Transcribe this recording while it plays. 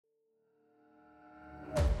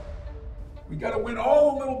We got to win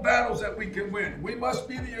all the little battles that we can win. We must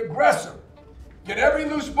be the aggressor. Get every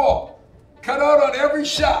loose ball. Cut out on every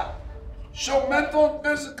shot. Show mental and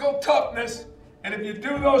physical toughness. And if you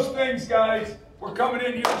do those things, guys, we're coming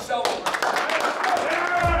in here to celebrate.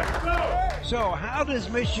 So how does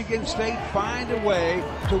Michigan State find a way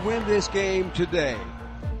to win this game today?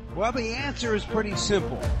 Well, the answer is pretty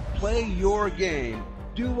simple. Play your game.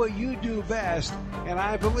 Do what you do best, and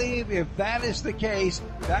I believe if that is the case,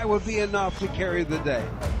 that would be enough to carry the day.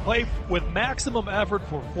 Play with maximum effort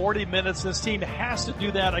for 40 minutes. This team has to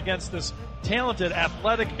do that against this talented,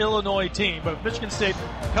 athletic Illinois team. But if Michigan State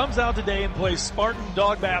comes out today and plays Spartan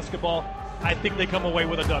dog basketball, I think they come away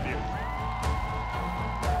with a W.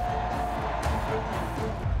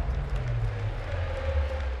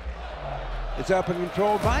 It's up and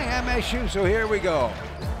controlled by MSU, so here we go.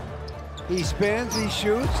 He spins, he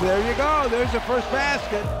shoots, there you go, there's the first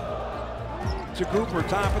basket. To Cooper,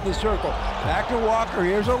 top of the circle. Back to Walker,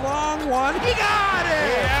 here's a long one, he got it!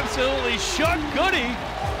 He absolutely shook Goody.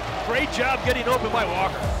 Great job getting open by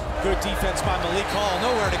Walker. Good defense by Malik Hall,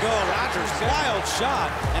 nowhere to go. Rogers, wild shot,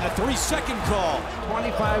 and a 3-second call.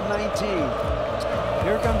 25-19.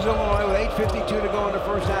 Here comes Illinois with 8:52 to go in the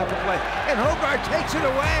first half of play. And Hogarth takes it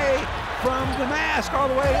away from the mask all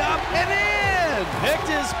the way up and in. Picked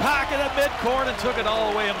his pocket at midcourt and took it all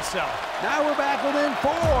away himself. Now we're back within 4.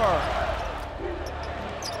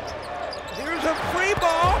 Here's a free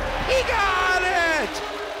ball. He got it.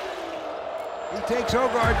 He takes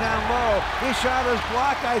Hogarth down low. His shot is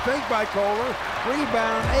blocked, I think, by Kohler.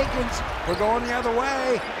 Rebound, Akins. We're going the other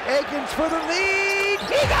way. Akins for the lead.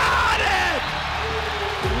 He got it.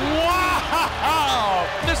 Wow!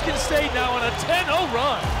 Michigan State now on a 10-0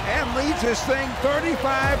 run. And leads this thing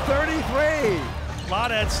 35-33. A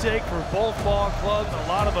lot at stake for both ball clubs. A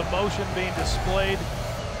lot of emotion being displayed.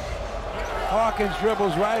 Hawkins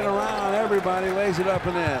dribbles right around everybody, lays it up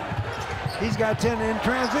and in. He's got 10 in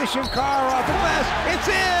transition. Carr off the glass. It's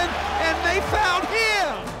in, and they fouled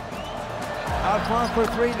him. Out front for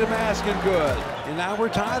 3, Damascus good. And now we're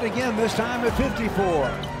tied again, this time at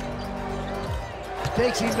 54.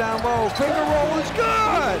 Takes him down low. Finger roll is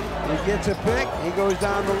good. He gets a pick. He goes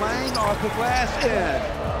down the lane, off the glass, in.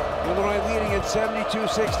 Illinois leading at 72-66.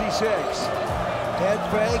 Head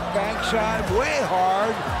fake, bank shot, way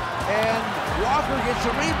hard. And Walker gets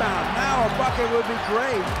the rebound. Now a bucket would be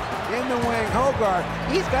great. In the wing, Hogarth.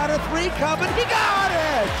 He's got a 3 coming. He got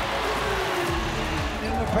it!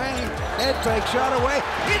 In the paint. Head fake, shot away.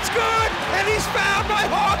 It's good! And he's fouled by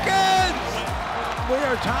Hawkins! We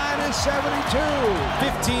are tied at 72.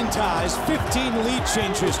 15 ties, 15 lead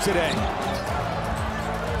changes today.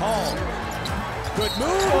 Hall. Good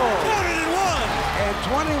move. Got it in 1. And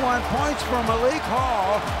 21 points from Malik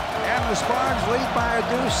Hall. And the Spartans lead by a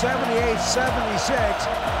deuce, 78-76.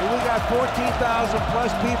 And we got 14,000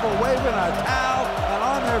 plus people waving a towel and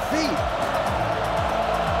on their feet.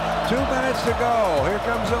 2 minutes to go. Here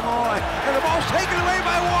comes Illinois. And the ball's taken away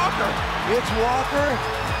by Walker. It's Walker.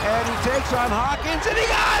 And he takes on Hawkins, and he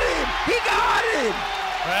got him! He got him!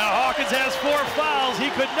 Well, Hawkins has 4 fouls. He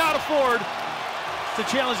could not afford to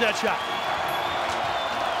challenge that shot.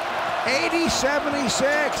 80-76,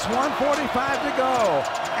 1:45 to go.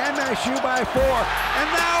 MSU by 4. And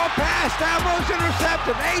now a pass. Davos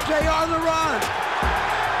intercepted. AJ on the run.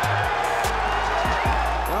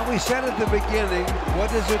 Well, we said at the beginning, what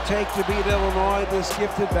does it take to beat Illinois, this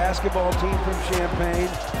gifted basketball team from Champaign?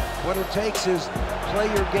 What it takes is play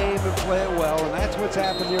your game and play it well, and that's what's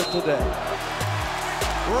happened here today.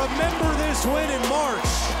 Remember this win in March.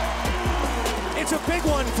 It's a big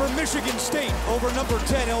one for Michigan State over number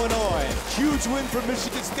 10 Illinois. Huge win for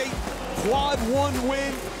Michigan State. Quad 1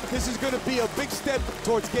 win. This is going to be a big step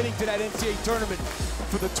towards getting to that NCAA tournament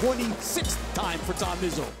for the 26th time for Tom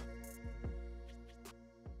Izzo.